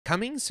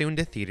Coming soon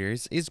to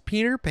theaters is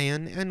Peter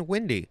Pan and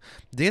Wendy.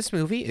 This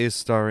movie is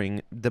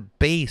starring the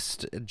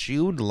based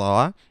Jude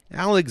Law,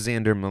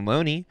 Alexander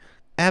Maloney,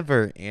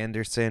 Ever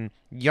Anderson,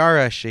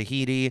 Yara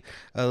Shahidi,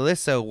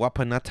 Alyssa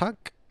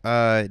Wapanatuk,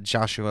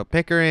 Joshua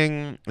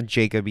Pickering,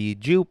 Jacob E.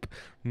 Jupe,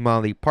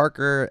 Molly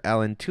Parker,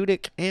 Alan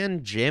Tudyk,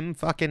 and Jim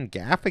fucking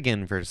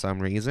Gaffigan for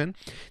some reason.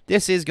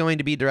 This is going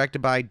to be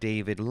directed by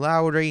David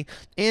Lowery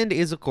and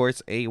is, of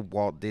course, a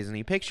Walt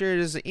Disney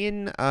Pictures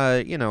in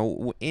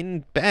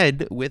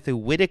bed with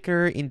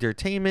Whitaker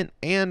Entertainment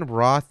and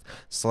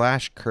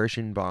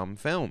Roth/Kirschenbaum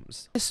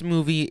Films. This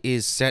movie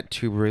is set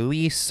to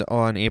release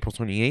on April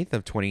 28th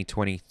of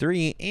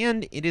 2023,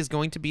 and it is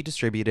going to be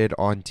distributed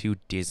onto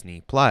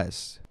Disney+.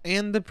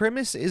 And the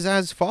premise is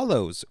as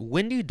follows.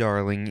 Wendy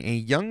Darling, a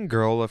young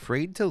girl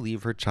afraid to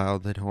leave her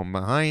childhood home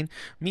behind,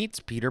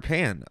 meets Peter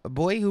Pan, a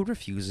boy who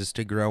refuses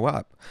to grow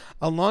up.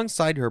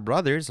 Alongside her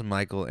brothers,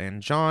 Michael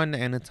and John,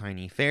 and a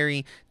tiny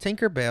fairy,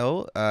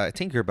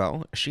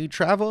 Tinkerbell, she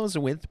travels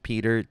with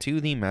Peter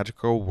to the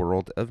magical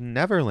world of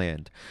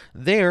Neverland.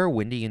 There,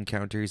 Wendy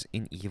encounters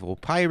an evil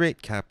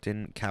pirate,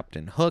 Captain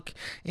Hook,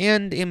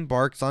 and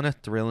embarks on a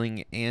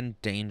thrilling and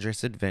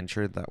dangerous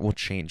adventure that will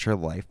change her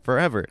life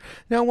forever.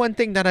 Now, one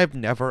thing that I've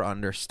never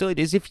understood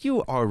is if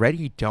you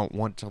already don't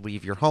want to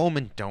leave your home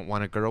and don't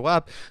want to grow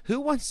up, who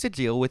wants to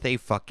deal with a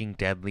fucking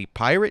deadly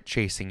pirate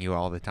chasing you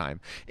all the time?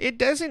 It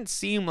doesn't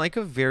seem like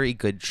a very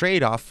good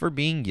trade-off for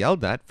being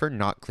yelled at for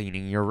not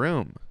cleaning your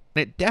room.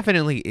 It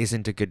definitely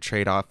isn't a good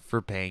trade-off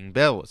for paying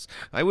bills.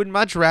 I would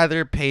much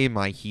rather pay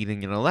my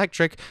heating and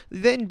electric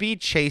than be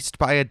chased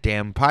by a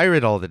damn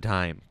pirate all the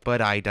time,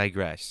 but I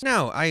digress.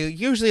 Now, I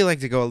usually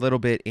like to go a little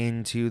bit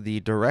into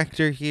the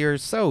director here.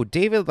 So,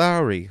 David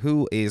Lowery,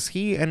 who is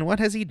he and what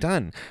has he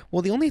done?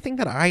 Well, the only thing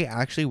that I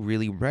actually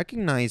really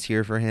recognize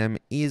here for him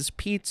is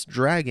Pete's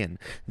Dragon.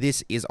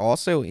 This is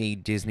also a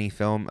Disney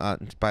film.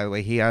 By the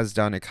way, he has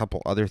done a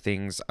couple other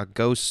things, A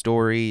Ghost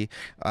Story,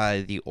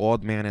 The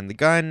Old Man and the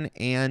Gun,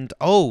 and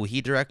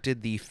he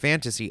directed the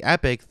fantasy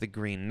epic, The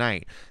Green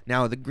Knight.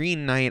 Now, The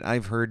Green Knight,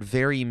 I've heard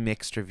very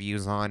mixed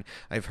reviews on.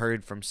 I've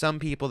heard from some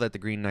people that The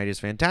Green Knight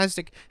is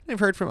fantastic, and I've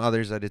heard from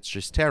others that it's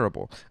just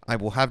terrible. I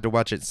will have to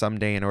watch it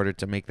someday in order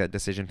to make that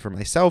decision for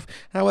myself.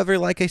 However,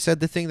 like I said,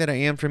 the thing that I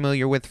am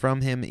familiar with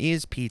from him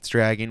is Pete's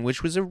Dragon,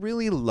 which was a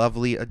really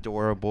lovely,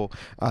 adorable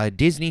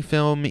Disney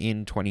film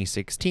in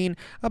 2016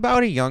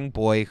 about a young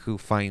boy who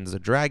finds a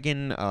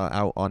dragon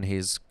out on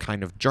his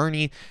kind of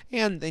journey,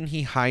 and then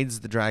he hides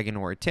the dragon,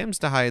 or attempts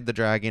to hide the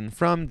dragon,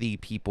 from the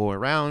people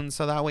around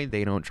so that way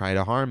they don't try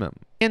to harm him.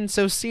 And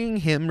so seeing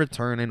him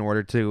return in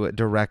order to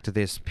direct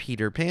this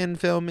Peter Pan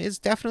film is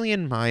definitely,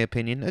 in my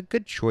opinion, a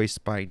good choice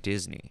by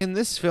Disney. And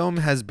this film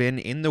has been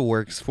in the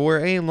works for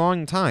a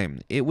long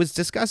time. It was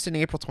discussed in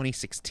April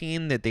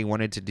 2016 that they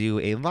wanted to do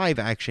a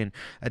live-action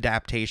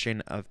adaptation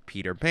of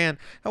Peter Pan.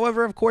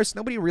 However, of course,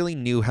 nobody really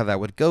knew how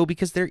that would go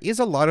because there is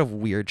a lot of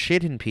weird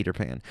shit in Peter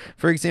Pan.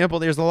 For example,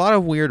 there's a lot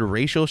of weird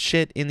racial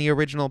shit in the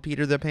original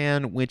Peter the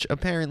Pan, which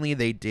apparently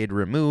they did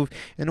remove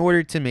in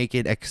order to make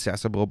it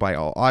accessible by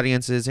all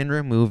audiences and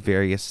remove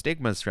various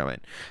stigmas from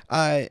it.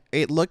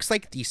 It looks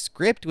like the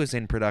script was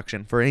in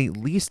production for at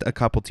least a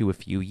couple to a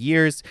few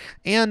years,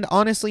 and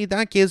honestly,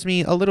 that gives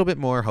me a little bit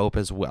more hope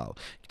as well.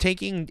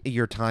 Taking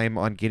your time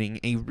on getting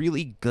a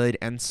really good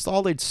and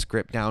solid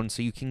script down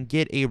so you can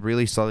get a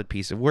really solid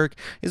piece of work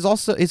is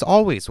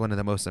always one of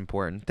the most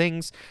important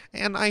things,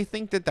 and I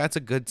think that that's a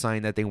good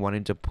sign that they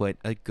wanted to put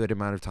a good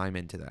amount of time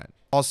into that.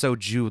 Also,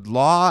 Jude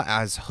Law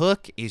as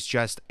Hook is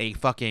just a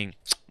fucking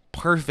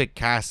perfect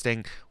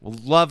casting.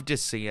 Love to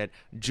see it.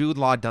 Jude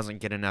Law doesn't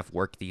get enough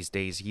work these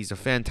days. He's a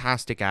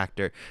fantastic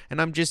actor, and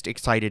I'm just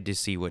excited to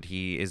see what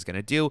he is going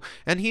to do.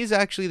 And he's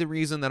actually the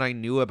reason that I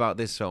knew about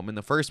this film in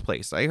the first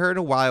place. I heard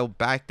a while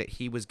back that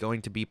he was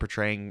going to be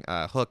portraying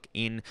Hook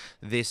in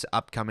this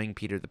upcoming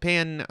Peter the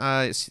Pan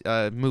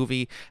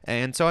movie,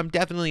 and so I'm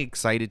definitely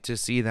excited to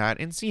see that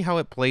and see how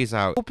it plays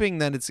out. Hoping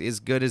that it's as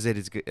good as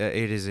it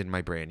is in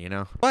my brain, you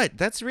know? But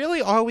that's really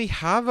all we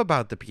have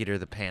about the Peter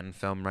the Pan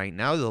film right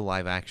now, the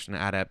live-action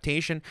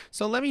adaptation.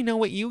 So let me know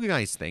what you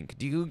guys think.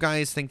 Do you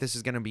guys think this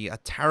is going to be a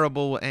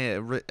terrible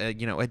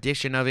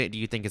edition of it? Do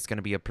you think it's going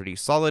to be a pretty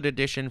solid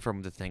edition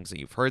from the things that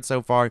you've heard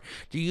so far?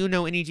 Do you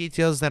know any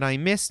details that I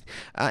missed?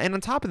 And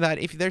on top of that,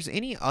 if there's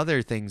any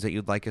other things that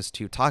you'd like us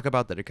to talk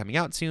about that are coming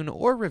out soon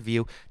or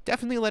review,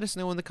 definitely let us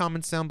know in the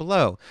comments down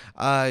below.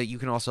 You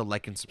can also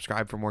like and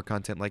subscribe for more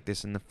content like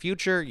this in the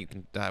future. You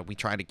can we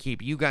try to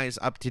keep you guys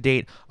up to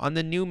date on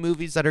the new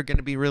movies that are going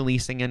to be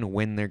releasing and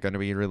when they're going to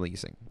be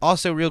releasing.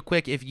 Also, real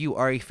quick, if you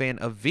are a fan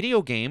of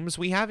video games,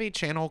 we have a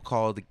channel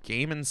called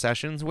Game &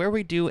 Sessions where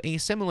we do a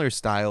similar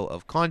style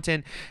of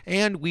content,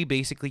 and we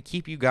basically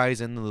keep you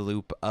guys in the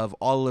loop of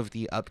all of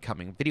the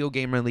upcoming video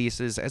game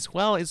releases, as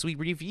well as we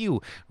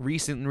review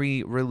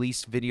recently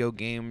released video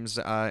games,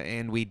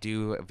 and we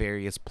do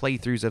various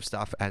playthroughs of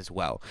stuff as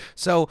well.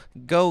 So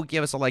go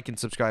give us a like and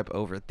subscribe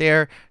over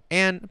there.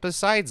 And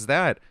besides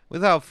that,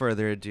 without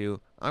further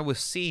ado, I will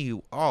see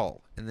you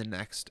all in the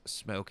next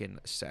Smokin'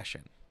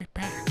 session. Right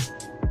back.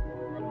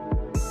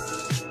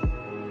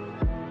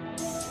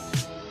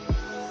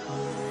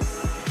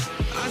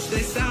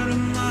 They sound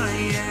in my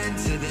head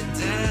to the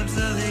depths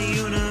of the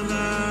universe.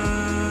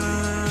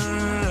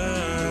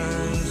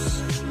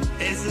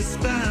 It's a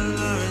spell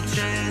or a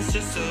chance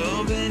just to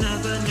open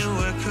up a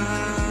newer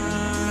curve.